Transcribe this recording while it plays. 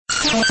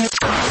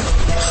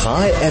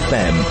High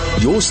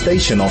FM, your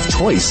station of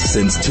choice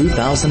since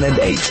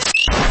 2008.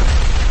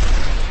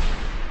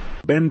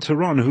 Ben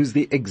Theron, who's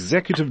the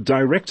Executive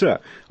Director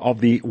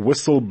of the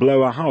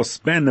Whistleblower House.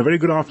 Ben, a very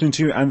good afternoon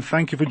to you, and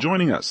thank you for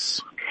joining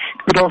us.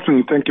 Good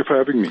afternoon. Thank you for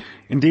having me.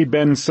 Indeed,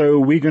 Ben. So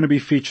we're going to be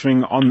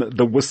featuring on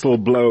the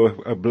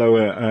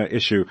whistleblower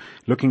issue,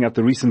 looking at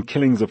the recent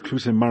killings of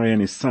Clute Murray and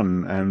his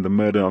son and the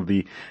murder of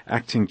the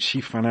acting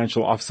chief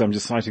financial officer. I'm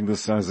just citing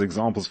this as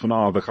examples for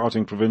now. The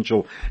Gauteng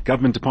Provincial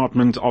Government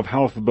Department of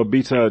Health,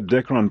 Babita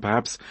Theron,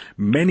 perhaps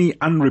many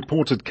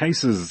unreported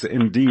cases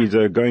indeed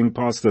going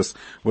past us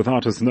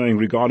without us knowing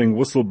regarding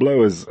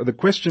whistleblowers. The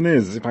question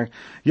is,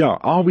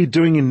 are we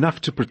doing enough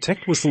to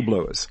protect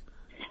whistleblowers?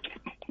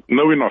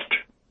 No, we're not.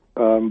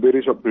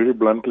 Very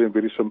bluntly and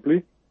very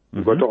simply,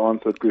 we've got to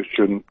answer that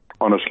question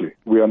honestly.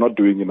 We are not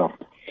doing enough.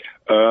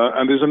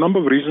 And there's a number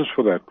of reasons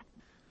for that.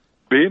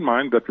 Bear in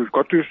mind that we've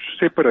got to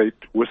separate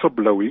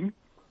whistleblowing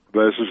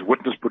versus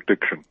witness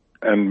protection.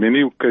 And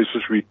many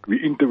cases we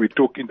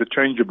talk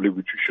interchangeably,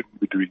 which we shouldn't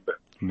be doing that.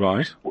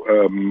 Right.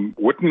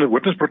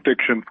 Witness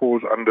protection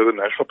falls under the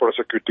National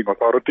Prosecuting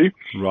Authority.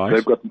 Right.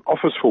 They've got an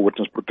office for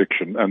witness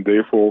protection, and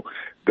therefore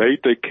they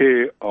take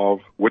care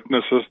of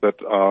witnesses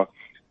that are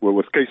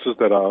with cases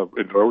that are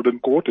enrolled in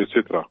court,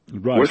 etc.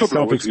 Right,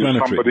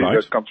 self-explanatory, somebody right?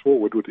 that comes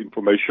forward with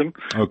information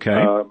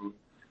that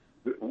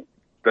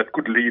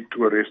could lead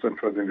to arrest and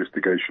further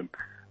investigation.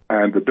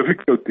 And the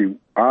difficulty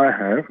I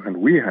have, and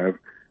we have,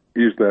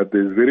 is that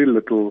there's very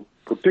little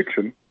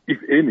protection, if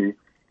any,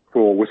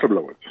 for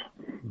whistleblowers.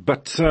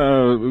 But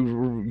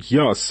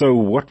so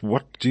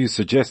what do you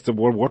suggest?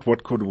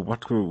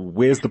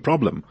 Where's the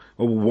problem?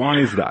 Why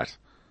is that?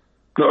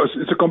 No,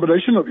 it's a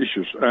combination of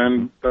issues,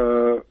 and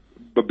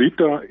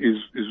Babita is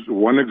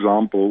one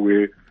example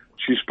where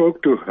she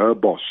spoke to her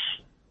boss,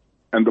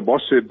 and the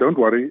boss said, "Don't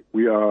worry,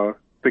 we are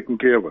taking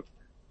care of it."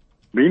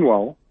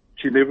 Meanwhile,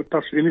 she never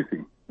touched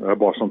anything. Her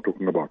boss I'm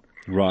talking about.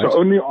 Right. So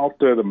only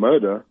after the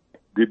murder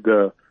did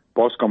the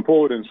boss come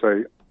forward and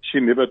say she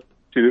never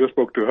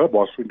spoke to her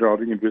boss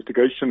regarding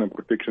investigation and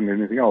protection and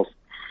anything else.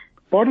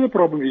 Part of the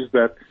problem is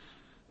that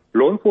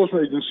law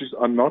enforcement agencies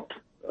are not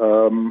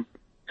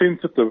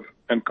sensitive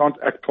and can't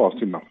act fast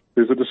enough.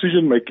 There's a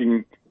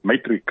decision-making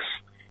matrix.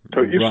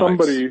 So if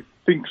somebody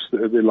thinks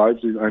that their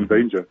lives are in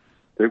danger,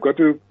 they've got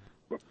to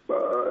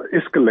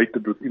escalate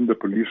it within the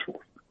police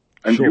force.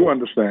 And you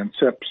understand,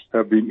 SAPs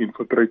have been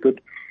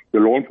infiltrated, the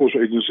law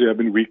enforcement agency have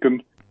been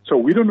weakened, so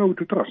we don't know who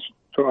to trust.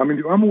 So, I mean,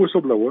 if I'm a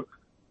whistleblower,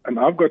 and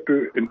I've got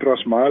to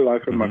entrust my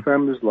life and my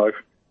family's life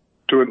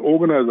to an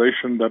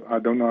organization that I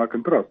don't know I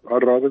can trust,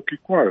 I'd rather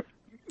keep quiet.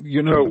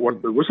 So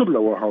what the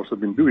Whistleblower House have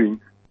been doing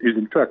is,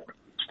 in fact,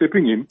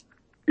 stepping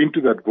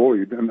into that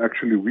void, and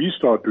actually we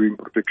start doing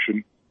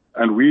protection,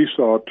 and we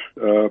start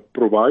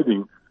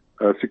providing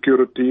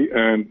security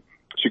and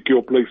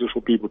secure places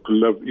for people to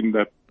live in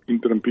that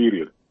interim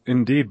period.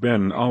 Indeed,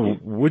 Ben.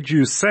 Would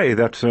you say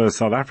that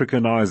South Africa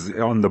now is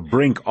on the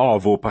brink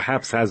of, or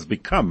perhaps has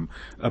become,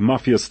 a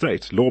mafia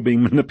state, law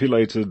being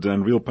manipulated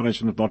and real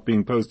punishment not being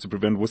imposed to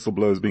prevent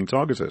whistleblowers being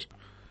targeted?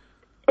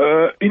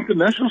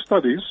 International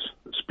studies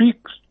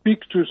speak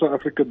to South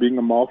Africa being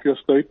a mafia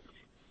state.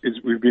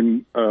 We've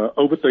been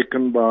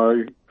overtaken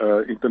by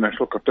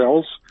international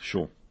cartels.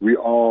 Sure. We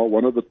are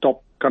one of the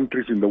top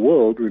countries in the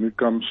world when it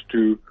comes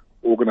to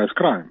organized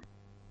crime.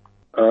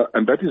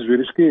 And that is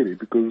very scary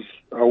because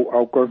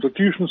our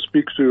constitution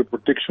speaks to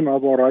protection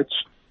of our rights,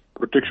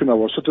 protection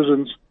of our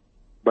citizens,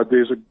 but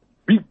there's a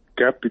big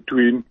gap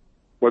between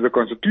what the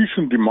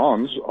constitution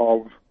demands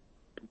of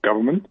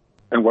government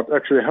and what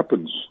actually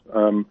happens.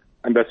 And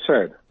that's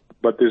sad,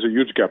 but there's a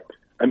huge gap.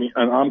 And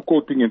I'm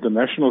quoting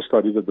international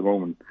studies at the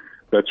moment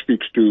that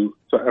speaks to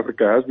South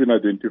Africa has been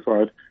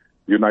identified,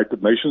 the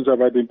United Nations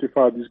have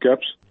identified these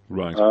gaps.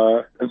 Right.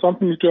 And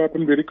something needs to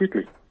happen very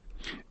quickly.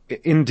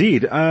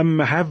 Indeed.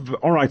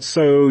 All right.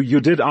 So you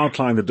did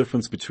outline the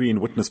difference between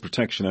witness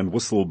protection and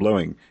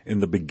whistleblowing in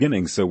the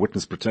beginning. So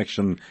witness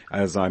protection,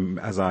 as I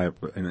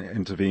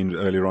intervened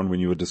earlier on when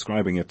you were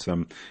describing it,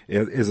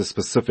 is a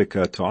specific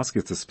task.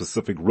 It's a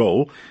specific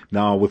role.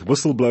 Now with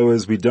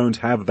whistleblowers, we don't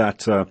have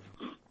that,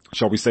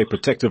 shall we say,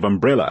 protective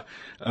umbrella,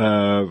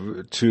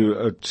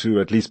 to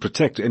at least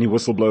protect any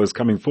whistleblowers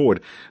coming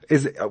forward.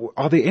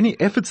 Are there any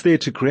efforts there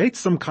to create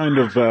some kind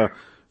of,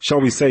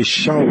 shall we say,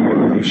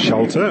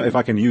 shelter, if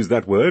I can use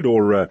that word,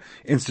 or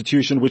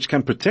institution which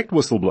can protect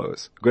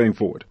whistleblowers going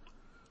forward?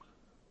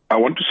 I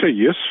want to say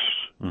yes,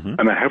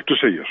 and I have to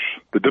say yes.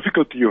 The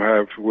difficulty you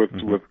have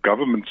with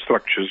government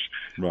structures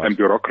and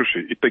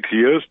bureaucracy, it takes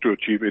years to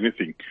achieve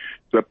anything.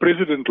 The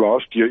president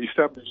last year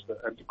established the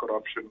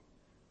anti-corruption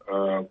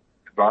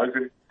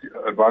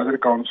advisory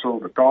council,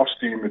 the task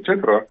team,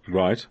 etc.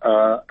 Right.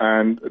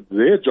 And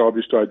their job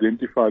is to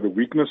identify the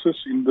weaknesses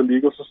in the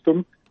legal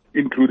system,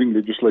 including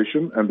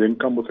legislation, and then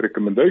come with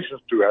recommendations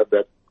to have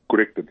that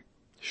corrected.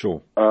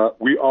 Sure.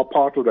 We are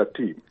part of that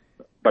team,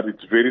 but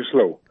it's very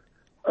slow,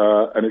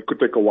 and it could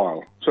take a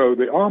while. So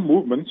there are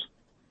movements,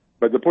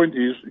 but the point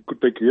is it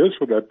could take years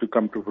for that to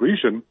come to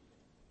fruition,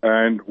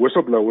 and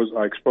whistleblowers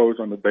are exposed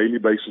on a daily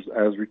basis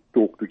as we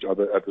talk to each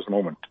other at this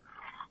moment.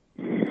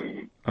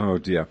 Oh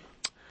dear.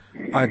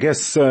 I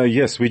guess,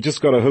 yes, we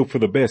just got to hope for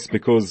the best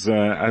because,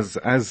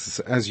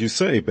 as you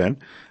say, Ben,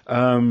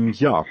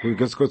 we've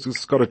just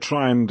got to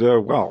try and,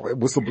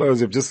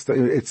 whistleblowers have just,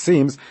 it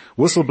seems,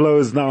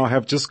 whistleblowers now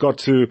have just got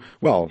to,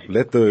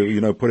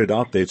 put it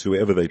out there to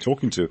whoever they're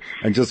talking to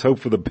and just hope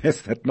for the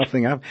best that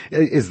nothing happens.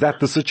 Is that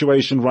the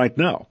situation right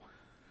now?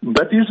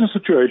 That is the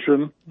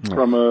situation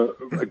from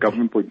a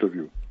government point of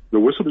view. The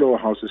whistleblower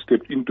house has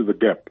stepped into the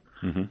gap.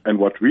 Mm-hmm. And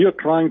what we are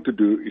trying to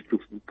do is to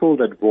fill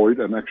that void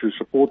and actually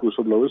support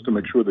whistleblowers to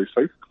make sure they're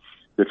safe,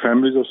 their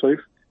families are safe,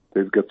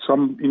 they've got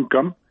some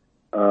income,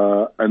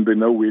 and they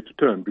know where to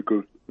turn,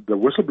 because the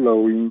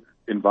whistleblowing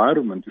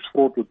environment is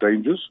fraught with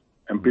dangers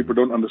and people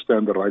don't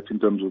understand the rights in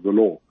terms of the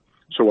law.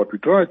 So what we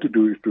try to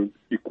do is to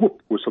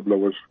equip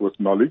whistleblowers with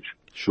knowledge,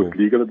 with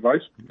legal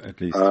advice,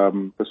 at least.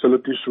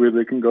 Facilities where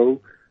they can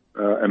go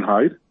and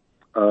hide,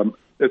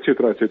 et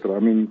cetera, et cetera. I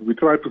mean, we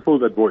try to fill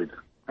that void,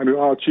 and we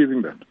are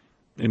achieving that.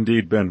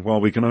 Indeed, Ben. Well,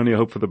 we can only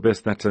hope for the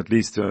best that at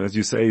least, as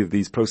you say,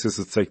 these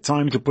processes take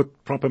time to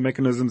put proper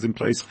mechanisms in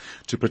place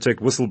to protect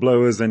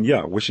whistleblowers, and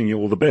wishing you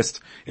all the best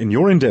in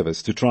your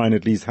endeavors to try and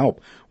at least help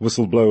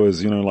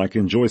whistleblowers,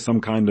 enjoy some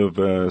kind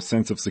of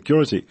sense of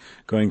security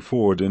going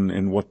forward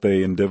in what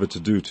they endeavor to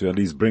do to at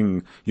least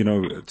bring,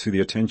 to the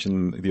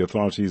attention the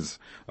authorities,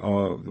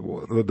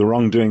 the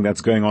wrongdoing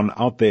that's going on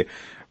out there.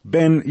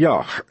 Ben,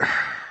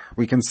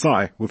 we can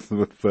sigh with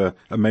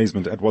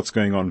amazement at what's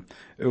going on.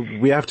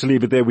 We have to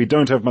leave it there. We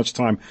don't have much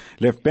time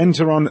left. Ben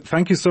Theron,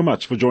 thank you so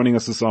much for joining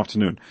us this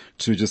afternoon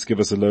to just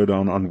give us a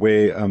lowdown on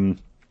where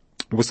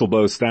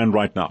whistleblowers stand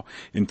right now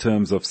in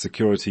terms of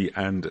security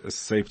and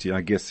safety.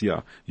 I guess,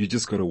 you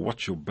just got to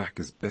watch your back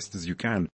as best as you can.